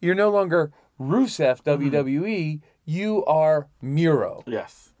though you're no longer Rusev, WWE, you are Miro.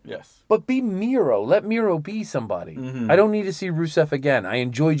 Yes. But be Miro. Let Miro be somebody. I don't need to see Rusev again. I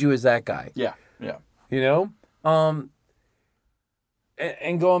enjoyed you as that guy. Yeah.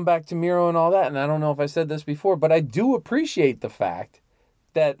 And going back to Miro and all that, and I don't know if I said this before, but I do appreciate the fact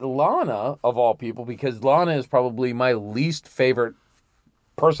that Lana, of all people, because Lana is probably my least favorite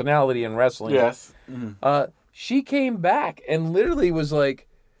personality in wrestling. Yes. She came back and literally was like,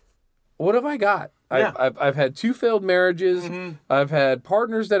 what have I got? Yeah. I've had 2 failed marriages. I've had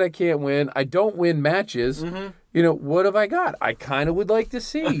partners that I can't win. I don't win matches. What have I got? I kind of would like to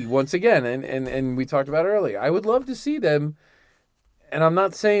see, once again, and we talked about earlier, I would love to see them, and I'm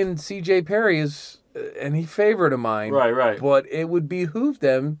not saying CJ Perry is any favorite of mine. Right. But it would behoove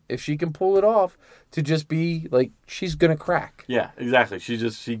them, if she can pull it off, to just be like, she's going to crack. Yeah, exactly.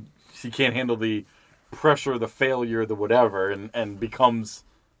 She can't handle the pressure, the failure, the whatever, and becomes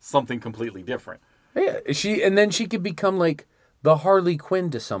something completely different. Yeah, and then she could become like the Harley Quinn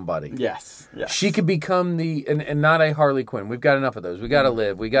to somebody. Yes. She could become and not a Harley Quinn. We've got enough of those. We got to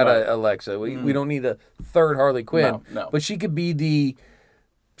Liv. We got a Alexa. We don't need a third Harley Quinn. No. But she could be the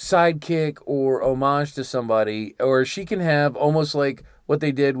sidekick or homage to somebody, or she can have almost like what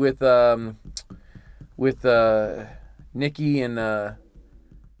they did with Nikki and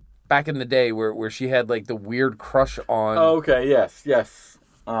back in the day, where she had like the weird crush on. Oh, okay. Yes.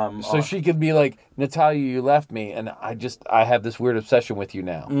 So she could be like, Natalia, you left me, and I have this weird obsession with you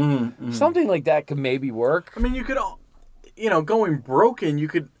now. Something like that could maybe work. I mean, you could, going broken, you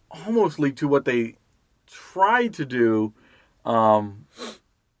could almost lead to what they tried to do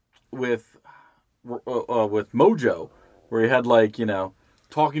with Mojo, where he had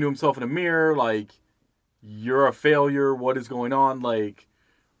talking to himself in a mirror, you're a failure, what is going on, like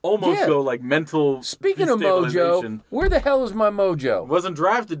almost go like mental Speaking of Mojo, where the hell is my Mojo? Wasn't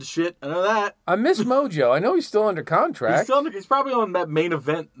drafted to shit, I know that. I miss Mojo. I know he's still under contract. He's probably on that main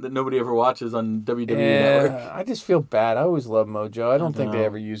event that nobody ever watches on WWE Network. I just feel bad. I always love Mojo. I don't think they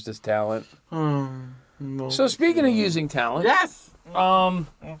ever used his talent. No. So speaking of using talent, yes,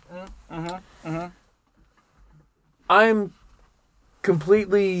 I'm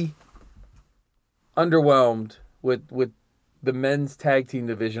completely underwhelmed with the men's tag team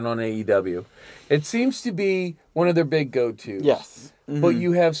division on AEW. It seems to be one of their big go-tos. Yes. But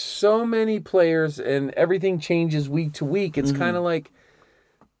you have so many players and everything changes week to week. It's kind of like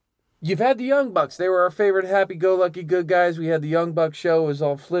you've had the Young Bucks. They were our favorite happy-go-lucky good guys. We had the Young Bucks show. It was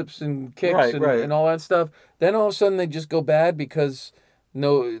all flips and kicks and all that stuff. Then all of a sudden they just go bad because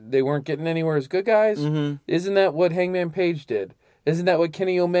they weren't getting anywhere as good guys. Isn't that what Hangman Page did? Isn't that what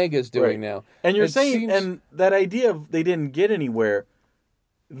Kenny Omega's doing now? And you're and that idea of they didn't get anywhere,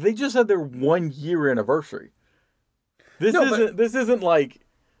 they just had their 1 year anniversary. This isn't like,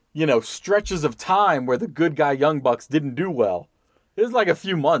 stretches of time where the good guy Young Bucks didn't do well. It was like a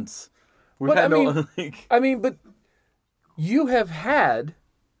few months. But you have had,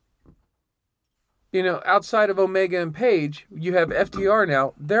 outside of Omega and Page, you have FTR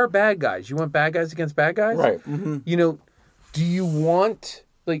now. They're bad guys. You want bad guys against bad guys? Right. Do you want,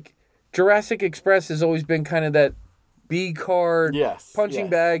 Jurassic Express has always been kind of that B card, punching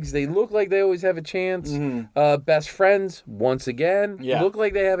bags. They look like they always have a chance. Best Friends, once again, look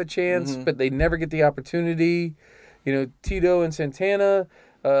like they have a chance, but they never get the opportunity. Tito and Santana,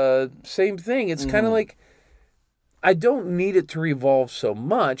 same thing. It's kind of like, I don't need it to revolve so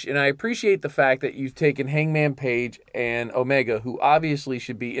much, and I appreciate the fact that you've taken Hangman Page and Omega, who obviously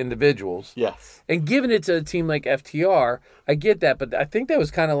should be individuals, and given it to a team like FTR. I get that, but I think that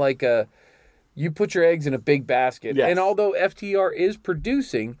was kind of like you put your eggs in a big basket. And although FTR is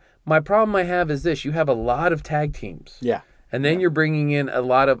producing, my problem I have is this: you have a lot of tag teams, and then you're bringing in a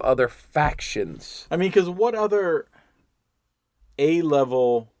lot of other factions. I mean, because what other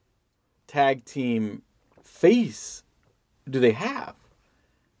A-level tag team face do they have?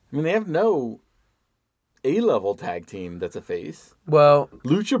 I mean, they have no A-level tag team that's a face. Well,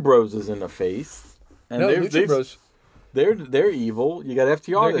 Lucha Bros isn't a face. And Lucha Bros. They're evil. You got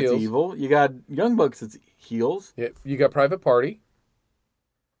FTR that's evil. You got Young Bucks that's heels. Yeah, you got Private Party.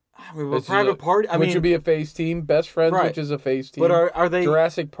 I mean, Private Party, which would be a face team. Best Friends, which is a face team. But are they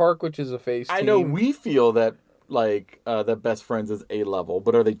Jurassic Park, which is a face team? I know we feel that that Best Friends is A-level,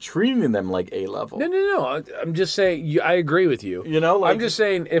 but are they treating them like A-level? No. I'm just saying, I agree with you. I'm just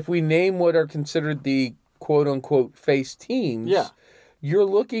saying, if we name what are considered the quote-unquote face teams, you're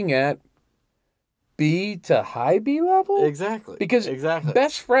looking at B to high B level? Exactly. Because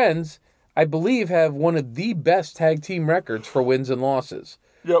Best Friends, I believe, have one of the best tag team records for wins and losses.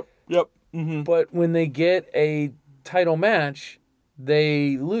 Yep. But when they get a title match,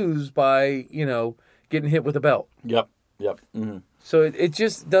 they lose by, getting hit with a belt. Yep. So it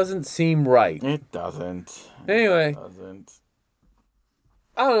just doesn't seem right. It doesn't. Anyway.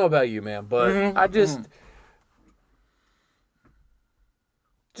 I don't know about you, man, but I just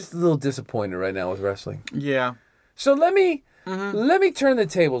a little disappointed right now with wrestling. Yeah. So let me turn the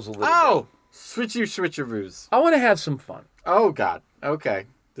tables a little bit. Oh, switcheroos. I want to have some fun. Oh, God. Okay.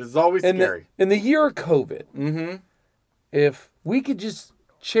 This is always scary. In the year of COVID, if we could just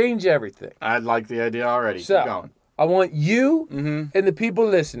change everything. I like the idea already. So, keep going. I want you and the people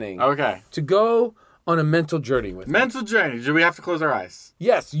listening to go on a mental journey with me. Mental journey. Do we have to close our eyes?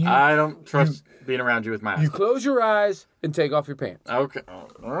 Yes. I don't trust being around you with my eyes. You close your eyes and take off your pants. Okay. All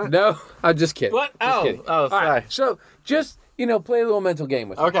right. No, I'm just kidding. What? Just kidding. Oh, sorry. Right. So just, play a little mental game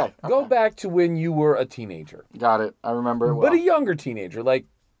with me. Okay. Go back to when you were a teenager. Got it. I remember it well. But a younger teenager, like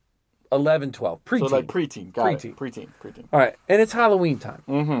 11, 12. Preteen. So like preteen. Got it. Preteen. All right. And it's Halloween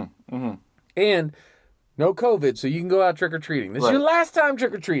time. And no COVID, so you can go out trick-or-treating. This is your last time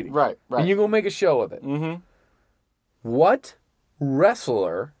trick-or-treating. Right. And you're going to make a show of it. What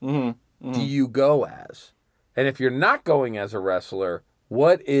wrestler do you go as? And if you're not going as a wrestler,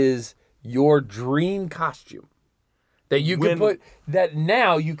 what is your dream costume that you could put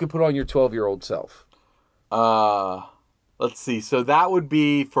now you could put on your 12-year-old self? Let's see. So that would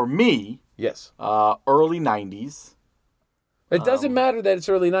be for me. Yes. Early 90s. It doesn't matter that it's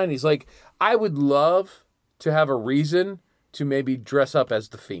early 90s. Like, I would love to have a reason to maybe dress up as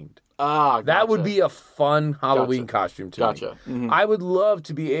the Fiend. Gotcha. That would be a fun Halloween costume to me. I would love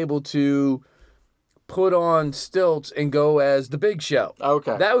to be able to put on stilts and go as the Big Show.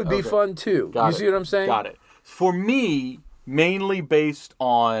 Okay. That would be fun too. You see what I'm saying? Got it. For me, mainly based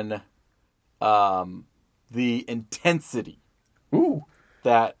on the intensity Ooh.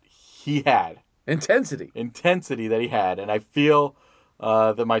 that he had. Intensity that he had. And I feel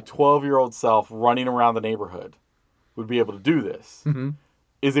that my 12-year-old self running around the neighborhood would be able to do this.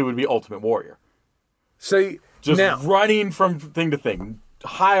 Is it would be Ultimate Warrior. So Just now, running from thing to thing.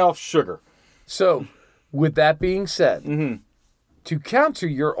 High off sugar. So, with that being said, to counter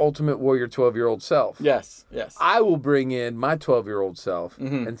your Ultimate Warrior 12-year-old self, Yes. I will bring in my 12-year-old self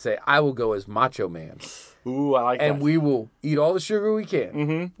and say, I will go as Macho Man. Ooh, I like that. And we will eat all the sugar we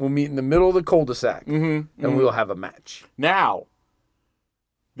can. We'll meet in the middle of the cul-de-sac, and we'll have a match. Now,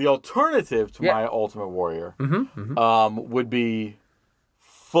 the alternative to my Ultimate Warrior would be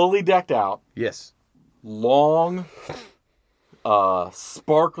fully decked out. Yes. Long,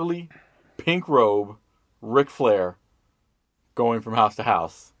 sparkly, pink robe, Ric Flair, going from house to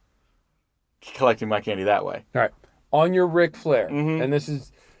house, collecting my candy that way. All right. On your Ric Flair, and this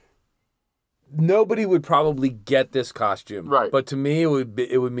is... Nobody would probably get this costume. Right. But to me,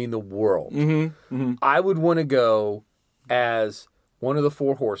 it would mean the world. I would want to go as one of the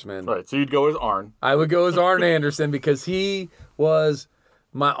Four Horsemen. Right, so you'd go as Arn. I would go as Arn Anderson because he was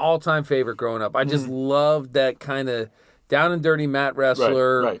my all-time favorite growing up. I just loved that kind of down and dirty mat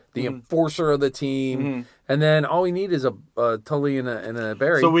wrestler, the enforcer of the team, and then all we need is a Tully and a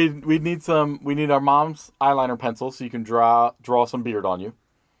Barry. So we need our mom's eyeliner pencil so you can draw some beard on you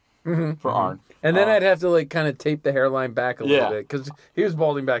for Arn. And then I'd have to kind of tape the hairline back a little bit because he was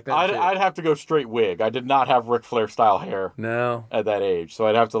balding back then. I'd have to go straight wig. I did not have Ric Flair style hair. No. At that age, so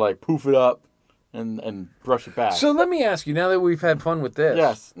I'd have to poof it up and brush it back. So let me ask you, now that we've had fun with this,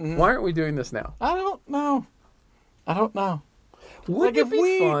 yes, why aren't we doing this now? I don't know. Would it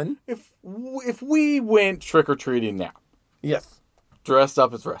be fun if we went trick or treating now? Yes. Dressed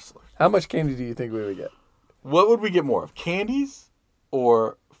up as wrestlers. How much candy do you think we would get? What would we get more of, candies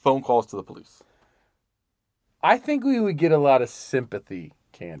or phone calls to the police? I think we would get a lot of sympathy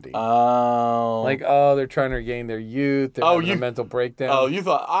candy. Oh. They're trying to regain their youth. They're having a mental breakdown. Oh, you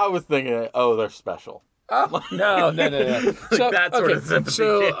thought, I was thinking, they're special. Oh, no. So, that sort of sympathy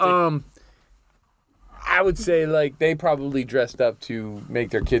candy. I would say, they probably dressed up to make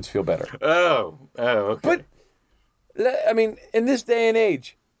their kids feel better. Oh, okay. But, I mean, in this day and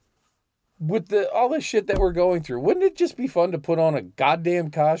age, with all the shit that we're going through, wouldn't it just be fun to put on a goddamn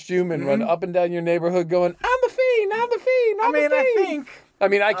costume and run up and down your neighborhood going, I'm the Fiend, I'm the Fiend, I'm the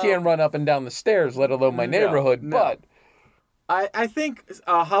Fiend. I can't run up and down the stairs, let alone my neighborhood, but... I think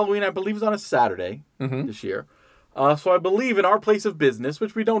Halloween, I believe, is on a Saturday this year. So I believe in our place of business,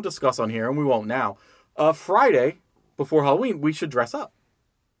 which we don't discuss on here, and we won't now, Friday, before Halloween, we should dress up.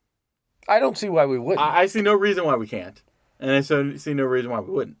 I don't see why we wouldn't. I see no reason why we can't. And I see no reason why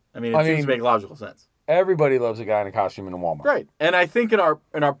we wouldn't. It seems to make logical sense. Everybody loves a guy in a costume in a Walmart. Right. And I think in our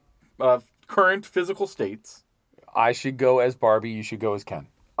current physical states... I should go as Barbie, you should go as Ken.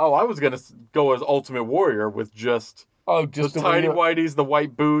 Oh, I was going to go as Ultimate Warrior with just the tidy whities, the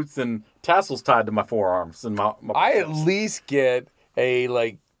white boots, and tassels tied to my forearms. And my I at least get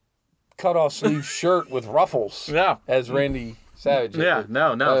a, cut-off sleeve shirt with ruffles as Randy Savage. Yeah,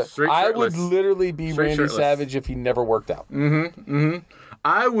 no, straight shirtless. I would literally be Randy Savage if he never worked out.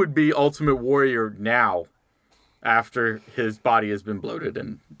 I would be Ultimate Warrior now after his body has been bloated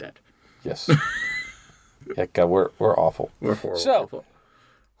and dead. Yes. Yeah, God, we're awful. We're horrible. So,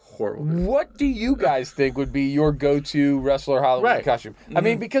 horrible. What do you guys think would be your go-to wrestler Halloween costume? I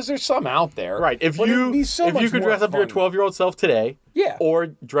mean, because there's some out there. Right. If you could dress up your 12-year-old self today, or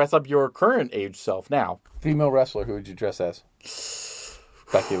dress up your current age self now. Female wrestler, who would you dress as?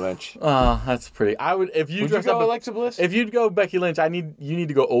 Becky Lynch. Oh, that's pretty. I would if you would dress you go up Alexa Bliss? If you'd go Becky Lynch, you need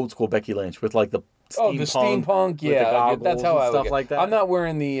to go old school Becky Lynch with the steampunk, that's how I would stuff like that. I'm not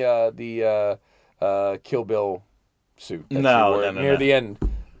wearing the Kill Bill suit. No, near the end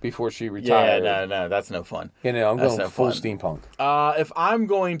before she retired. Yeah, no, that's no fun. I'm going full steampunk. If I'm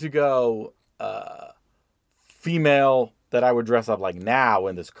going to go female that I would dress up like now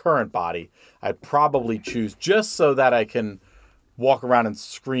in this current body, I'd probably choose just so that I can walk around and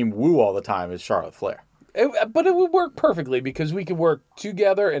scream woo all the time is Charlotte Flair. But it would work perfectly because we could work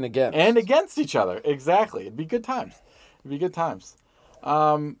together and against. And against each other, exactly. It'd be good times.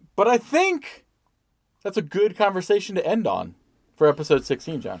 But I think that's a good conversation to end on for episode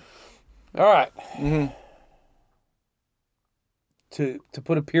 16, John. All right. To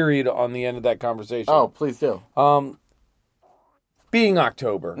put a period on the end of that conversation. Oh, please do. Being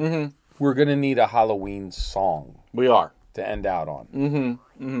October, we're going to need a Halloween song. We are. To end out on.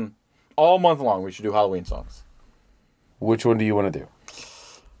 All month long, we should do Halloween songs. Which one do you want to do?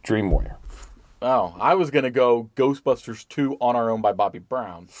 Dream Warrior. Oh, I was going to go Ghostbusters 2 On Our Own by Bobby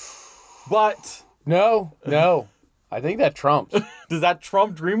Brown. But No. I think that trumps. Does that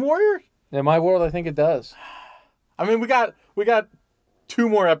trump Dream Warrior? In my world, I think it does. I mean, we got 2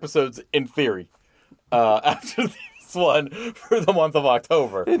 more episodes in theory after this one for the month of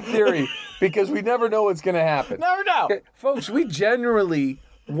October. In theory, because we never know what's going to happen. Never know. Okay, folks, we generally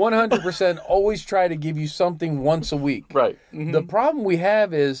 100% always try to give you something once a week. Right. Mm-hmm. The problem we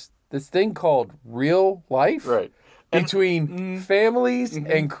have is this thing called real life. Right. Between families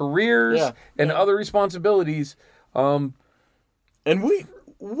and careers and other responsibilities. And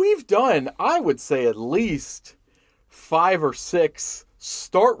we've done, I would say, at least 5 or 6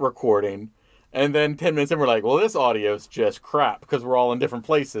 start recording, and then 10 minutes in, we're like, well, this audio's just crap because we're all in different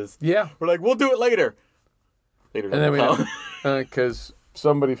places. Yeah. We're like, we'll do it later. And then we have, because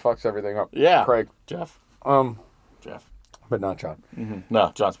somebody fucks everything up. Yeah. Craig. Jeff. Jeff. But not John. Mm-hmm.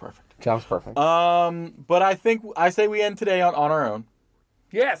 No, John's perfect. John's perfect. But I say we end today on our own.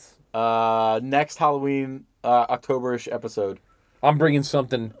 Yes. Next Halloween, October-ish episode. I'm bringing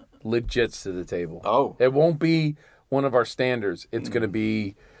something legit to the table. Oh. It won't be one of our standards. It's going to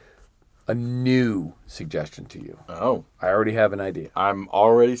be a new suggestion to you. Oh. I already have an idea. I'm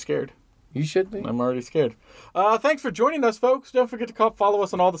already scared. You should be. I'm already scared. Thanks for joining us, folks. Don't forget to follow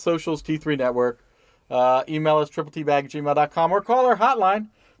us on all the socials, T3 Network. Email us, tripletbag@gmail.com, or call our hotline,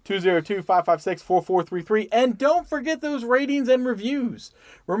 202-556-4433. And don't forget those ratings and reviews.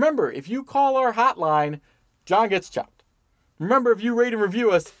 Remember, if you call our hotline, John gets chopped. Remember, if you rate and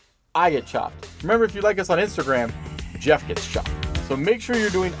review us, I get chopped. Remember, if you like us on Instagram, Jeff gets chopped. So make sure you're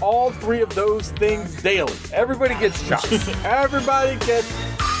doing all 3 of those things daily. Everybody gets chopped. Everybody gets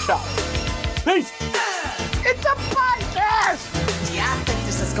chopped. Peace. It's a podcast! Yeah, I think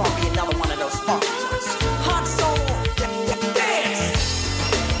this is gonna be another one of those funk ones. Hot soul, dance!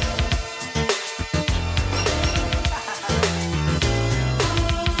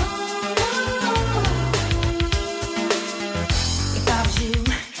 If I was you,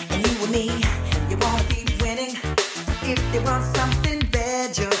 and you were me, you wanna be winning. If you want something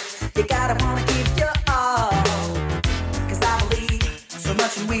better, you gotta wanna give your all. 'Cause I believe so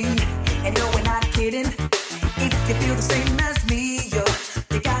much in we, and no, we're not kidding. If you feel the same as me, you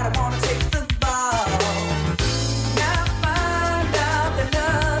gotta wanna take the ball. Now find out that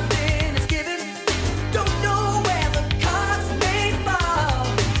nothing is given. Don't know where the cards may fall.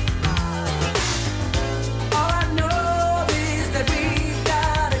 All I know is that we've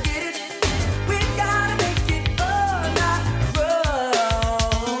gotta get it. We've gotta make it or not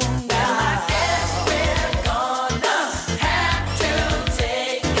wrong. Well, I guess we're gonna have to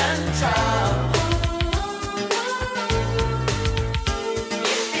take control.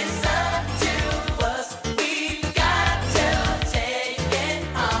 If it's up to us, we've got to take it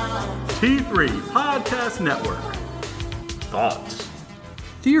home. T3 Podcast Network. Thoughts.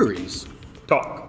 Theories. Talk.